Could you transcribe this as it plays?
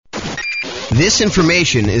This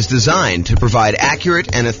information is designed to provide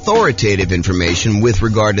accurate and authoritative information with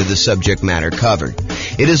regard to the subject matter covered.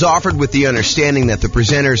 It is offered with the understanding that the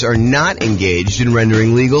presenters are not engaged in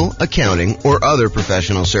rendering legal, accounting, or other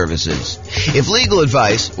professional services. If legal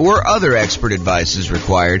advice or other expert advice is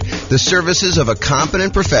required, the services of a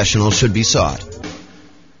competent professional should be sought.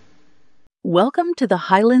 Welcome to the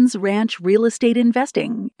Highlands Ranch Real Estate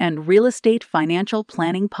Investing and Real Estate Financial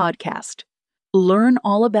Planning Podcast. Learn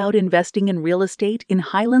all about investing in real estate in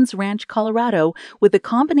Highlands Ranch, Colorado, with a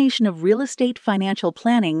combination of real estate financial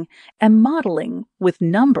planning and modeling with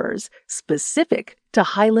numbers specific to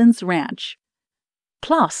Highlands Ranch.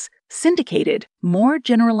 Plus, syndicated, more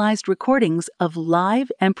generalized recordings of live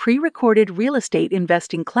and pre-recorded real estate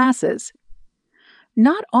investing classes.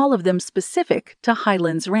 Not all of them specific to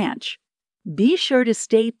Highlands Ranch. Be sure to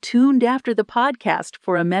stay tuned after the podcast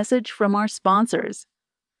for a message from our sponsors.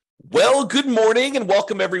 Well, good morning and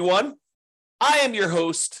welcome, everyone. I am your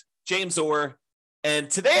host, James Orr, and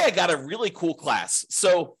today I got a really cool class.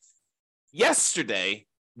 So yesterday,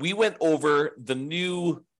 we went over the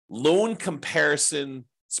new loan comparison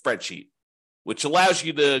spreadsheet, which allows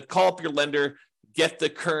you to call up your lender, get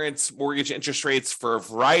the current mortgage interest rates for a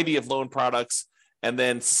variety of loan products, and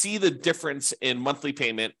then see the difference in monthly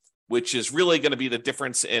payment, which is really going to be the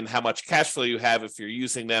difference in how much cash flow you have if you're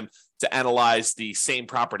using them to analyze the same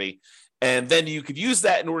property. And then you could use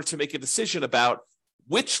that in order to make a decision about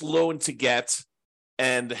which loan to get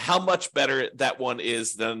and how much better that one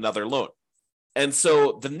is than another loan. And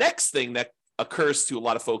so the next thing that occurs to a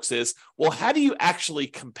lot of folks is, well, how do you actually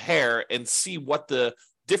compare and see what the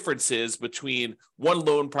difference is between one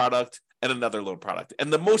loan product and another loan product?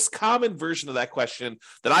 And the most common version of that question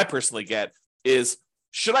that I personally get is,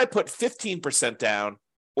 should I put 15% down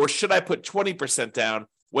or should I put 20% down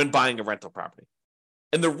when buying a rental property?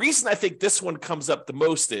 And the reason I think this one comes up the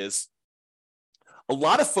most is a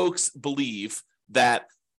lot of folks believe that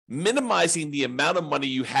minimizing the amount of money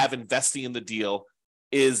you have investing in the deal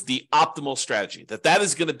is the optimal strategy, that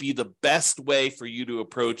is going to be the best way for you to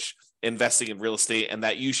approach investing in real estate, and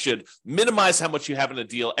that you should minimize how much you have in a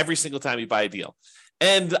deal every single time you buy a deal.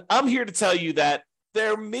 And I'm here to tell you that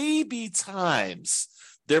there may be times,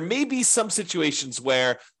 there may be some situations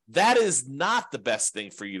where that is not the best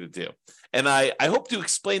thing for you to do. And I hope to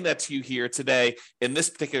explain that to you here today in this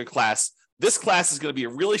particular class. This class is going to be a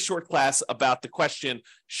really short class about the question,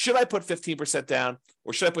 should I put 15% down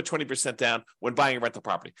or should I put 20% down when buying a rental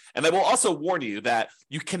property? And I will also warn you that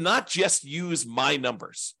you cannot just use my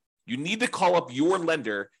numbers. You need to call up your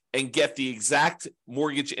lender and get the exact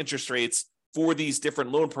mortgage interest rates for these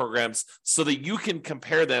different loan programs so that you can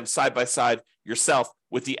compare them side by side yourself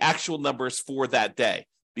with the actual numbers for that day,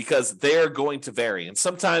 because they're going to vary. And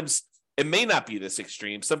sometimes it may not be this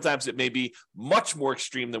extreme. Sometimes it may be much more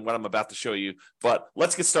extreme than what I'm about to show you, but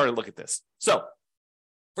let's get started and look at this. So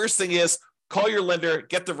first thing is, call your lender,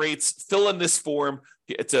 get the rates, fill in this form.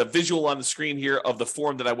 It's a visual on the screen here of the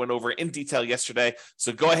form that I went over in detail yesterday.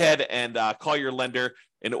 So go ahead and call your lender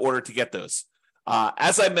in order to get those.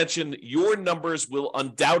 As I mentioned, your numbers will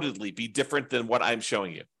undoubtedly be different than what I'm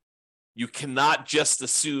showing you. You cannot just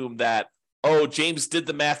assume that, oh, James did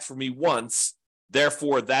the math for me once,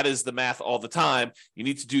 therefore that is the math all the time. You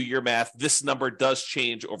need to do your math. This number does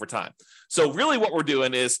change over time. So really what we're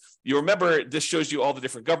doing is, you remember this shows you all the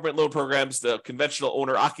different government loan programs, the conventional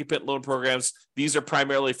owner-occupant loan programs. These are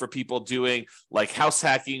primarily for people doing like house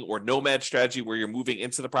hacking or nomad strategy where you're moving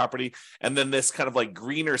into the property. And then this kind of like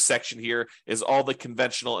greener section here is all the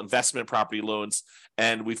conventional investment property loans.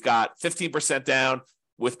 And we've got 15% down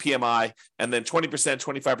with PMI, and then 20%,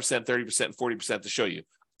 25%, 30%, and 40% to show you.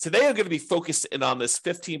 Today, I'm going to be focused in on this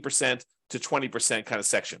 15% to 20% kind of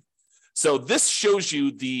section. So this shows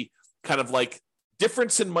you the kind of like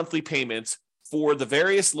difference in monthly payments for the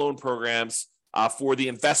various loan programs for the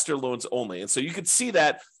investor loans only. And so you can see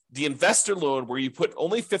that the investor loan where you put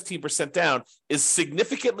only 15% down is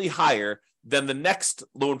significantly higher than the next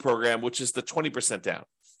loan program, which is the 20% down.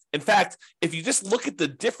 In fact, if you just look at the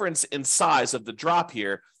difference in size of the drop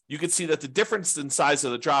here, you can see that the difference in size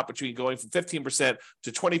of the drop between going from 15%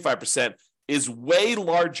 to 25% is way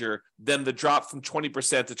larger than the drop from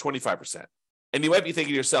 20% to 25%. And you might be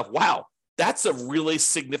thinking to yourself, wow, that's a really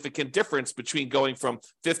significant difference between going from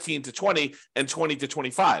 15 to 20 and 20 to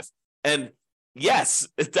 25. And yes,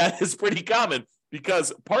 that is pretty common,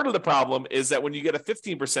 because part of the problem is that when you get a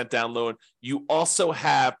 15% down loan, you also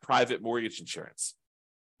have private mortgage insurance.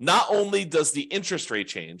 Not only does the interest rate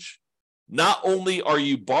change, not only are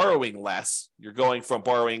you borrowing less, you're going from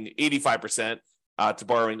borrowing 85% to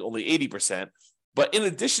borrowing only 80%, but in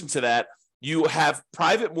addition to that, you have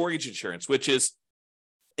private mortgage insurance, which is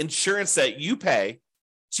insurance that you pay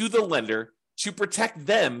to the lender to protect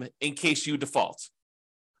them in case you default.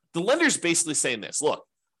 The lender's basically saying this, look,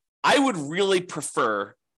 I would really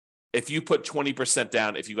prefer if you put 20%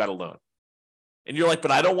 down if you got a loan. And you're like,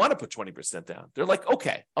 but I don't want to put 20% down. They're like,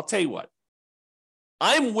 okay, I'll tell you what.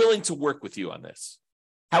 I'm willing to work with you on this.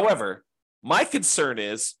 However, my concern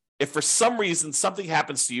is if for some reason something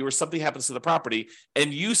happens to you or something happens to the property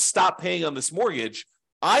and you stop paying on this mortgage,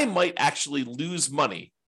 I might actually lose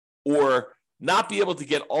money or not be able to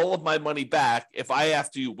get all of my money back if I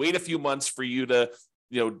have to wait a few months for you to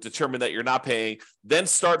determine that you're not paying, then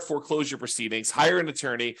start foreclosure proceedings, hire an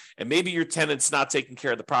attorney, and maybe your tenant's not taking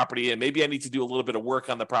care of the property, and maybe I need to do a little bit of work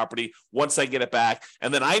on the property once I get it back,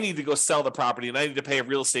 and then I need to go sell the property, and I need to pay a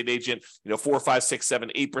real estate agent, 4, 5, 6,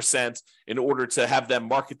 7, 8% in order to have them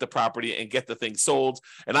market the property and get the thing sold.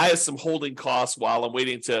 And I have some holding costs while I'm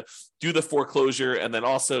waiting to do the foreclosure, and then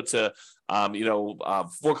also to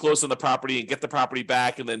foreclose on the property and get the property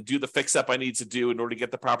back and then do the fix up I need to do in order to get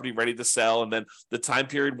the property ready to sell. And then the time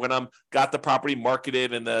period when I'm got the property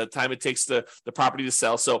marketed and the time it takes the property to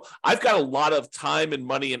sell. So I've got a lot of time and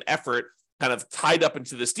money and effort kind of tied up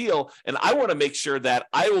into this deal. And I want to make sure that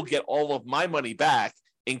I will get all of my money back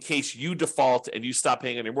in case you default and you stop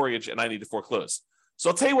paying on your mortgage and I need to foreclose. So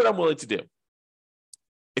I'll tell you what I'm willing to do.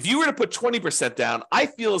 If you were to put 20% down, I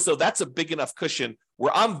feel as though that's a big enough cushion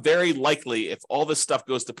where I'm very likely, if all this stuff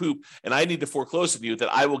goes to poop and I need to foreclose on you, that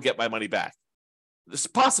I will get my money back. There's a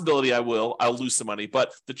possibility I'll lose some money,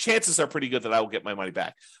 but the chances are pretty good that I will get my money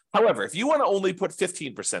back. However, if you want to only put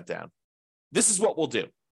 15% down, this is what we'll do.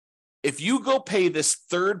 If you go pay this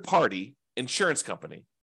third-party insurance company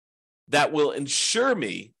that will insure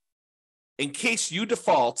me in case you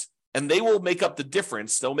default, and they will make up the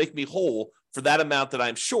difference, they'll make me whole for that amount that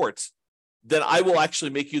I'm short, then I will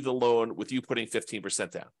actually make you the loan with you putting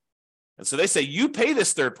 15% down. And so they say, you pay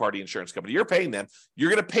this third-party insurance company, you're paying them, you're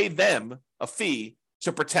going to pay them a fee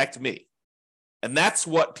to protect me. And that's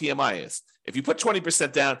what PMI is. If you put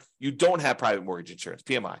 20% down, you don't have private mortgage insurance,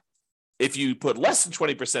 PMI. If you put less than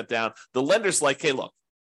 20% down, the lender's like, hey, look,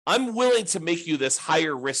 I'm willing to make you this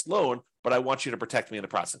higher risk loan, but I want you to protect me in the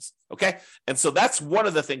process, okay? And so that's one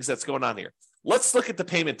of the things that's going on here. Let's look at the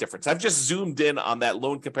payment difference. I've just zoomed in on that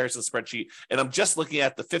loan comparison spreadsheet, and I'm just looking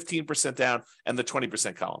at the 15% down and the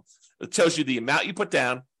 20% column. It tells you the amount you put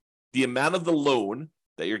down, the amount of the loan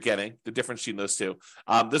that you're getting, the difference between those two.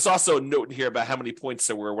 There's also a note in here about how many points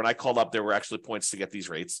there were. When I called up, there were actually points to get these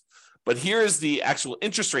rates. But here is the actual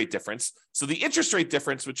interest rate difference. So the interest rate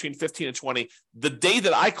difference between 15 and 20, the day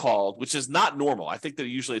that I called, which is not normal. I think that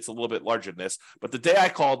usually it's a little bit larger than this, but the day I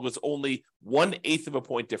called was only 1/8 of a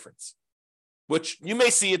point difference, which you may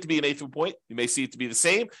see it to be 1/8 of a point. You may see it to be the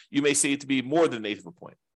same. You may see it to be more than 1/8 of a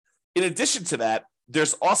point. In addition to that,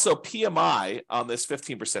 there's also PMI on this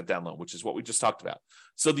 15% down loan, which is what we just talked about.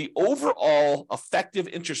 So the overall effective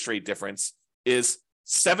interest rate difference is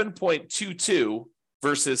 7.22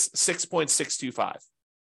 versus 6.625.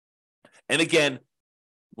 And again,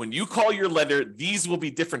 when you call your lender, these will be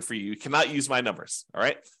different for you. You cannot use my numbers, all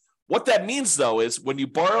right? What that means, though, is when you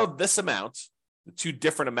borrow this amount, the two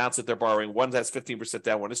different amounts that they're borrowing, one has 15%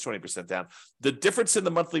 down, one is 20% down, the difference in the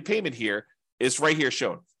monthly payment here is right here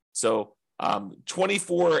shown. So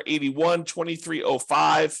 $24.81,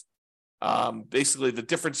 $23.05. Basically, the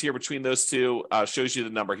difference here between those two shows you the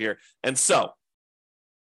number here. And so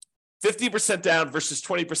 50% down versus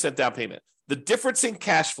 20% down payment. The difference in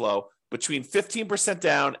cash flow between 15%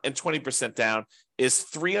 down and 20% down is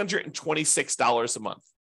 $326 a month.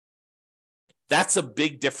 That's a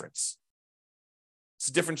big difference. It's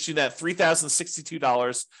the difference between that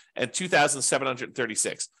 $3,062 and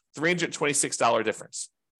 $2,736, $326 difference.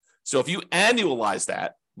 So if you annualize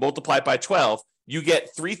that, multiply it by 12, you get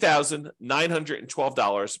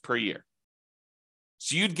 $3,912 per year.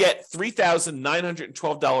 So you'd get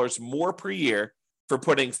 $3,912 more per year for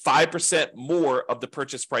putting 5% more of the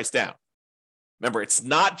purchase price down. Remember, it's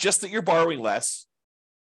not just that you're borrowing less,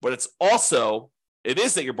 but it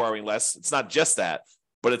is that you're borrowing less. It's not just that,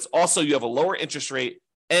 but it's also you have a lower interest rate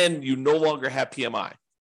and you no longer have PMI.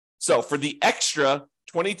 So for the extra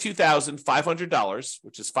 $22,500,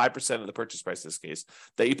 which is 5% of the purchase price in this case,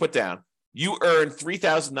 that you put down, you earn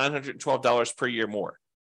 $3,912 per year more,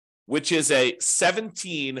 which is a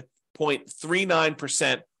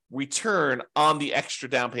 17.39% return on the extra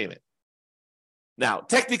down payment. Now,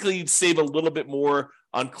 technically, you'd save a little bit more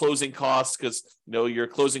on closing costs because your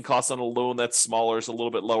closing costs on a loan that's smaller is a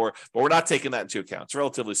little bit lower, but we're not taking that into account. It's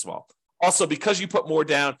relatively small. Also, because you put more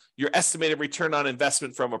down, your estimated return on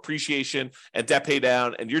investment from appreciation and debt pay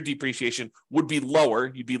down and your depreciation would be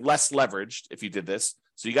lower. You'd be less leveraged if you did this.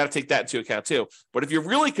 So you got to take that into account too. But if you're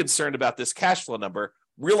really concerned about this cash flow number,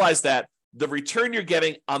 realize that the return you're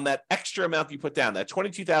getting on that extra amount you put down, that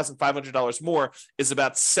 $22,500 more, is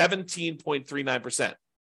about 17.39%.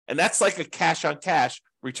 And that's like a cash on cash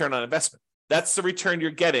return on investment. That's the return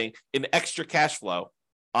you're getting in extra cash flow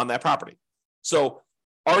on that property. So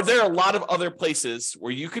are there a lot of other places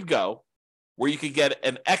where you could go where you could get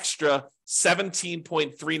an extra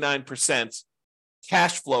 17.39%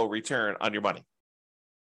 cash flow return on your money?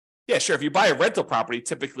 Yeah, sure. If you buy a rental property,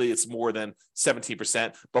 typically it's more than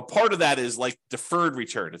 17%, but part of that is like deferred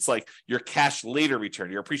return. It's like your cash later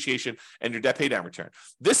return, your appreciation, and your debt pay down return.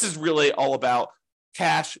 This is really all about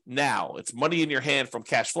cash now. It's money in your hand from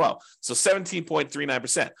cash flow. So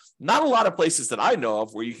 17.39%. Not a lot of places that I know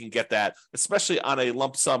of where you can get that, especially on a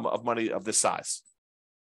lump sum of money of this size.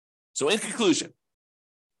 So in conclusion,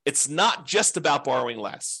 it's not just about borrowing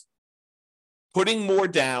less. Putting more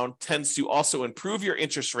down tends to also improve your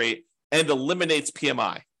interest rate and eliminates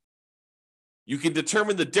PMI. You can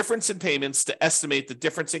determine the difference in payments to estimate the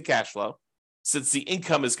difference in cash flow, since the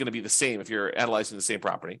income is going to be the same if you're analyzing the same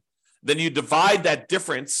property. Then you divide that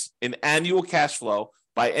difference in annual cash flow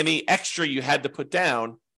by any extra you had to put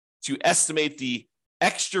down to estimate the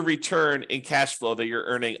extra return in cash flow that you're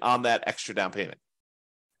earning on that extra down payment.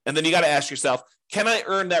 And then you got to ask yourself, can I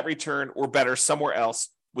earn that return or better somewhere else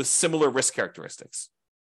with similar risk characteristics?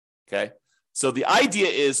 Okay. So the idea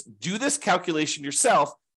is do this calculation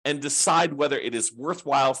yourself and decide whether it is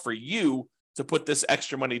worthwhile for you to put this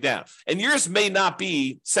extra money down. And yours may not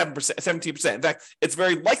be 7%, 17%. In fact, it's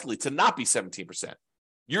very likely to not be 17%.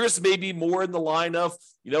 Yours may be more in the line of,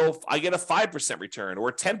 if I get a 5% return or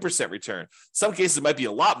a 10% return. Some cases it might be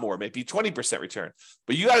a lot more, maybe 20% return.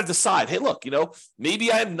 But you got to decide, hey, look,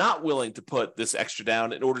 maybe I'm not willing to put this extra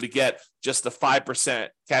down in order to get just a 5%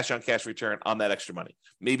 cash on cash return on that extra money.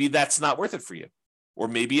 Maybe that's not worth it for you. Or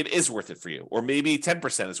maybe it is worth it for you. Or maybe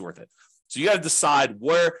 10% is worth it. So you got to decide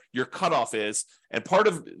where your cutoff is. And part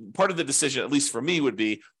of the decision, at least for me, would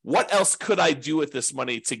be what else could I do with this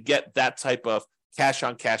money to get that type of cash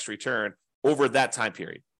on cash return over that time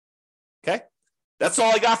period. Okay. That's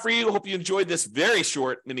all I got for you. Hope you enjoyed this very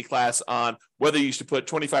short mini class on whether you should put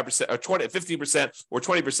 25% or 15% or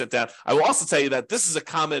 20% down. I will also tell you that this is a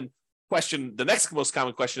common question. The next most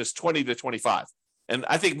common question is 20 to 25. And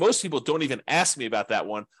I think most people don't even ask me about that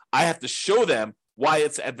one. I have to show them why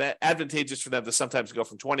it's advantageous for them to sometimes go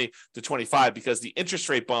from 20 to 25 because the interest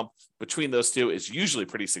rate bump between those two is usually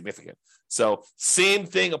pretty significant. So same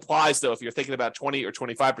thing applies, though, if you're thinking about 20 or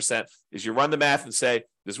 25%, is you run the math and say,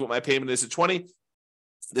 this is what my payment is at 20,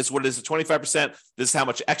 this is what it is at 25%, this is how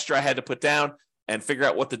much extra I had to put down, and figure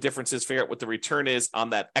out what the difference is, figure out what the return is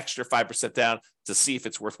on that extra 5% down to see if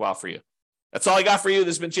it's worthwhile for you. That's all I got for you.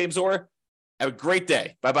 This has been James Orr. Have a great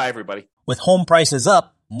day. Bye-bye, everybody. With home prices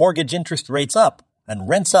up, mortgage interest rates up, and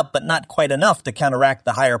rents up but not quite enough to counteract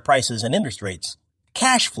the higher prices and interest rates,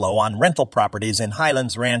 cash flow on rental properties in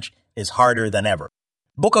Highlands Ranch is harder than ever.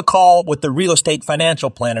 Book a call with the Real Estate Financial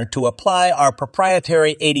Planner to apply our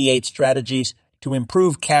proprietary 88 strategies to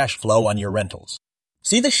improve cash flow on your rentals.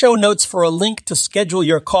 See the show notes for a link to schedule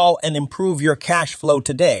your call and improve your cash flow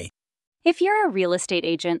today. If you're a real estate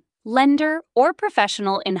agent, lender, or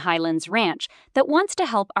professional in Highlands Ranch that wants to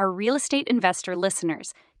help our real estate investor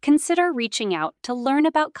listeners, consider reaching out to learn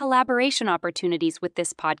about collaboration opportunities with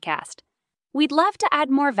this podcast. We'd love to add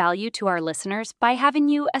more value to our listeners by having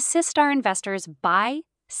you assist our investors buy,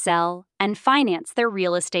 sell, and finance their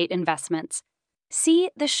real estate investments. See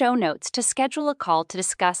the show notes to schedule a call to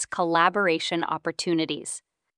discuss collaboration opportunities.